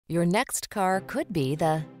Your next car could be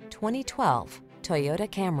the 2012 Toyota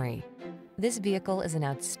Camry. This vehicle is an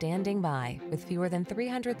outstanding buy with fewer than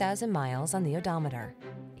 300,000 miles on the odometer.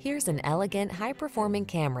 Here's an elegant, high-performing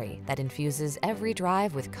Camry that infuses every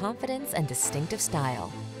drive with confidence and distinctive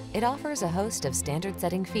style. It offers a host of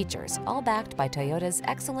standard-setting features, all backed by Toyota's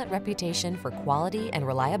excellent reputation for quality and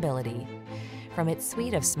reliability. From its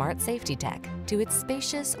suite of smart safety tech, to its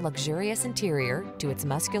spacious, luxurious interior, to its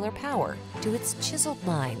muscular power, to its chiseled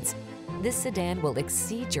lines, this sedan will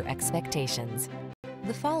exceed your expectations.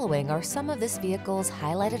 The following are some of this vehicle's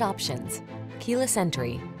highlighted options: keyless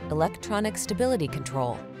entry, electronic stability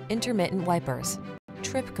control, intermittent wipers,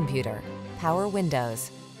 trip computer, power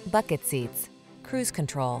windows, bucket seats, cruise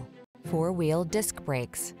control, four-wheel disc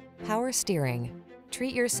brakes, power steering.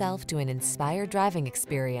 Treat yourself to an inspired driving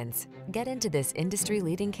experience. Get into this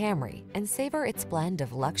industry-leading Camry and savor its blend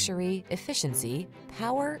of luxury, efficiency,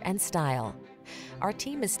 power, and style. Our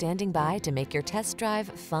team is standing by to make your test drive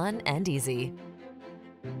fun and easy.